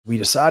we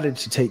decided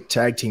to take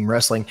tag team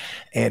wrestling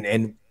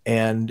and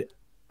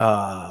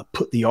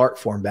put the art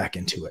form back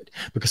into it,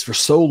 because for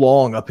so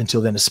long up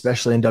until then,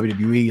 especially in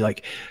WWE,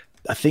 like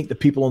I think the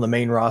people on the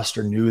main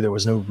roster knew there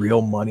was no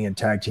real money in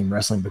tag team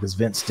wrestling because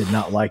Vince did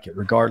not like it.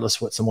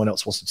 Regardless what someone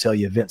else wants to tell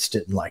you, Vince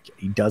didn't like it.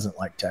 He doesn't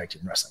like tag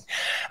team wrestling.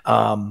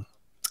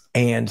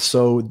 And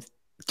so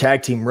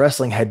tag team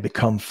wrestling had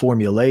become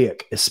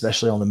formulaic,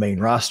 especially on the main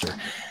roster.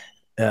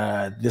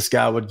 This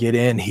guy would get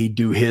in, he'd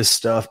do his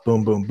stuff,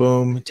 boom, boom,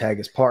 boom, tag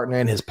his partner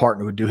in, his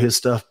partner would do his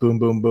stuff, boom,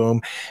 boom,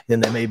 boom. Then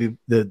they maybe,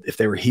 if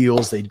they were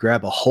heels, they'd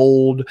grab a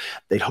hold,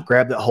 they'd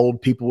grab that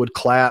hold, people would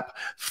clap,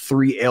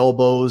 3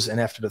 elbows, and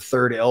after the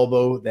 3rd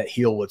elbow, that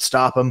heel would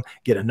stop him,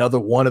 get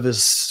another one of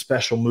his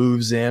special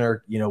moves in,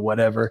 or, you know,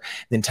 whatever,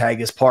 then tag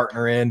his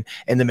partner in,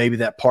 and then maybe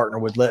that partner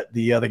would let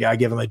the other guy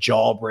give him a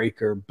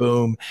jawbreaker,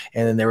 boom,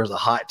 and then there was a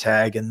hot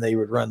tag, and they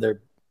would run the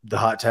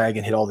hot tag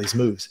and hit all these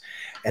moves.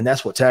 And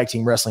that's what tag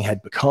team wrestling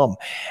had become.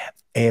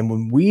 And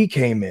when we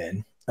came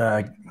in,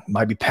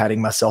 might be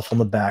patting myself on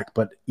the back,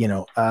 but you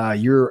know,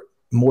 you're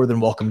more than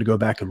welcome to go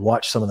back and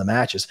watch some of the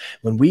matches.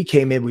 When we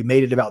came in, we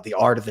made it about the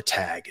art of the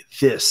tag.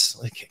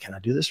 Can I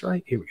do this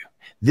right? Here we go.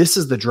 This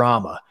is the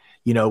drama,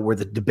 you know, where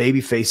the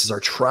baby faces are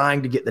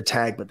trying to get the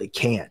tag, but they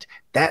can't.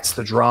 That's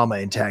the drama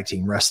in tag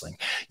team wrestling.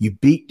 You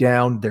beat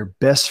down their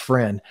best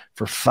friend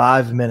for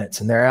 5 minutes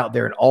and they're out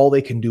there and all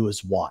they can do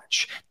is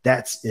watch.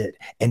 That's it.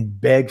 And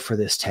beg for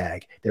this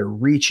tag. They're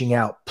reaching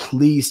out,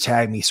 please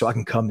tag me so I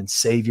can come and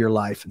save your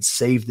life and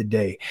save the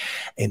day.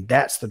 And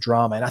that's the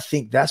drama. And I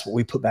think that's what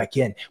we put back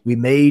in. We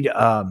made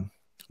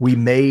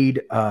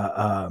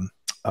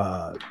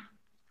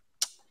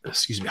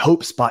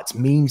hope spots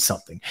mean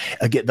something.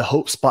 Again, the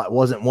hope spot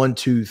wasn't 1,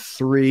 2,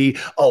 3.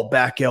 Oh,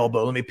 back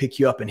elbow. Let me pick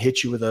you up and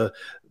hit you with a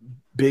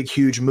big,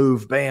 huge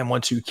move. Bam,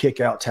 1, 2, kick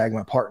out, tag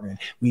my partner in.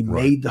 We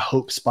made the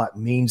hope spot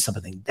mean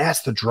something.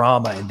 That's the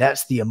drama, and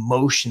that's the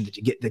emotion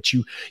that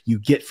you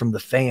get from the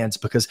fans,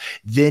 because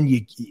then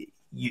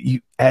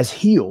you as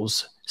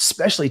heels,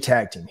 especially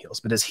tag team heels,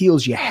 but as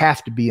heels, you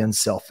have to be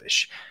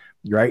unselfish.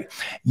 Right?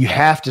 You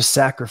have to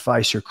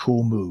sacrifice your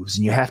cool moves,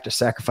 and you have to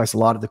sacrifice a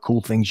lot of the cool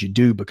things you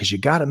do, because you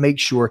got to make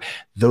sure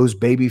those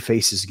baby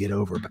faces get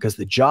over, because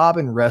the job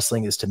in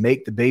wrestling is to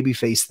make the baby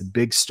face the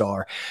big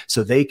star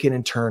so they can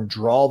in turn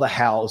draw the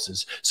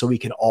houses so we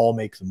can all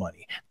make the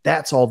money.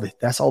 That's all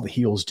the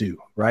heels do.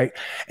 Right?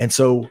 And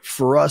so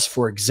for us,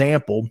 for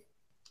example,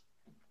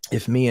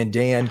 if me and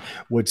Dan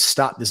would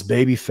stop this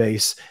baby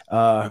face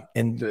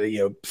and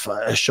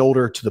a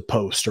shoulder to the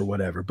post or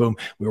whatever, boom,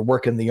 we were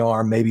working the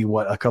arm, maybe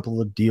a couple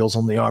of deals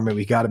on the arm, and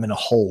we got him in a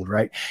hold,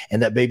 right?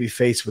 And that baby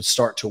face would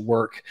start to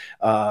work.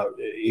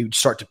 He would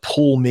start to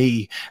pull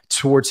me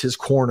towards his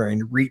corner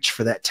and reach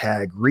for that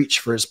tag, reach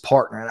for his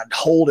partner, and I'd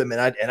hold him,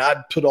 and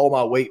I'd put all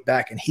my weight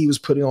back, and he was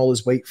putting all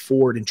his weight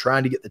forward and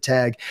trying to get the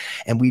tag,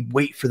 and we'd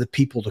wait for the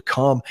people to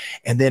come,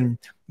 and then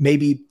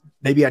maybe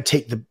I'd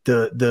take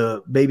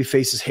the baby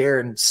face's hair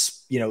and,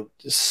 you know,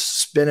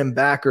 spin him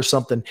back or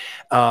something.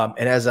 And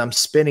as I'm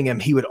spinning him,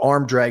 he would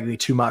arm drag me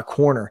to my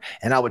corner,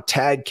 and I would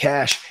tag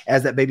Cash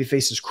as that baby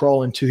face is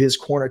crawling to his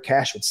corner.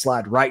 Cash would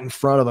slide right in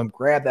front of him,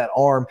 grab that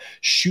arm,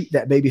 shoot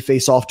that baby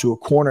face off to a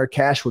corner.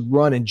 Cash would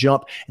run and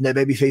jump, and that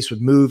baby face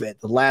would move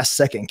at the last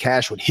second.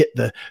 Cash would hit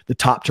the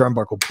top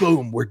turnbuckle.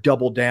 Boom, we're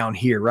double down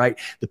here, right?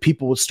 The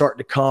people would start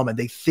to come, and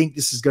they think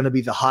this is going to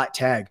be the hot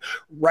tag.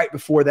 Right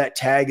before that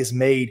tag is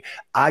made,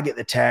 I get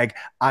the tag.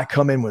 I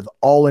come in with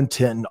all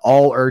intent and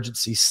all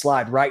urgency,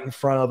 slide right in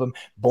front of him,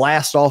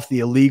 blast off the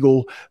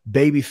illegal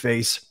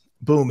babyface.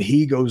 Boom,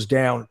 he goes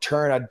down.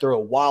 Turn, I'd throw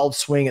a wild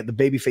swing at the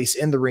babyface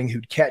in the ring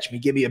who'd catch me,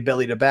 give me a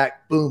belly to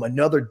back. Boom,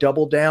 another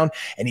double down,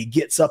 and he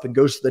gets up and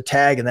goes to the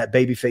tag, and that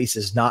babyface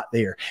is not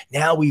there.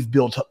 Now we've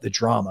built up the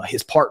drama.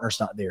 His partner's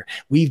not there.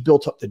 We've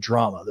built up the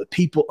drama. The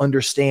people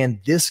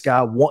understand this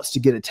guy wants to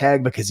get a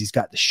tag because he's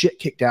got the shit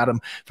kicked out of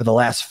him for the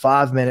last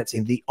 5 minutes,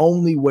 and the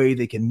only way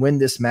they can win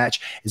this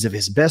match is if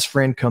his best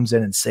friend comes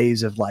in and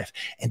saves his life.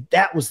 And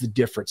that was the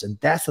difference, and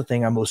that's the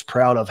thing I'm most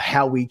proud of,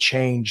 how we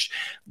changed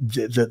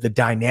the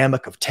dynamic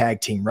of tag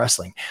team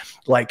wrestling.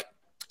 Like,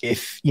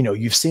 if you know,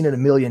 you've seen it a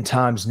million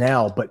times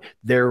now, but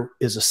there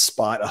is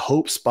a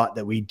hope spot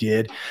that we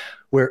did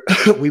where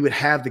we would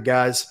have the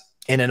guys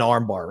in an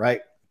armbar,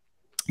 right?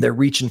 They're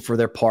reaching for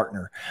their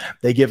partner.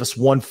 They give us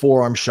one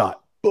forearm shot.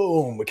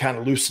 Boom, we kind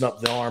of loosen up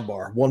the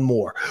armbar. One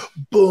more.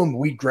 Boom,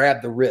 we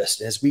grab the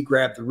wrist. As we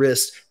grab the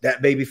wrist,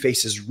 that baby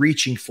face is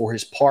reaching for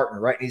his partner,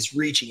 right? And he's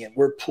reaching and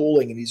we're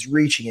pulling, and he's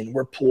reaching and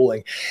we're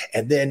pulling.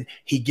 And then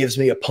he gives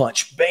me a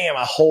punch. Bam,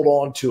 I hold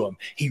on to him.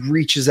 He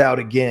reaches out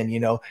again, you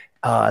know.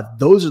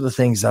 Those are the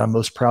things that I'm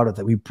most proud of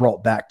that we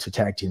brought back to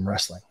tag team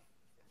wrestling.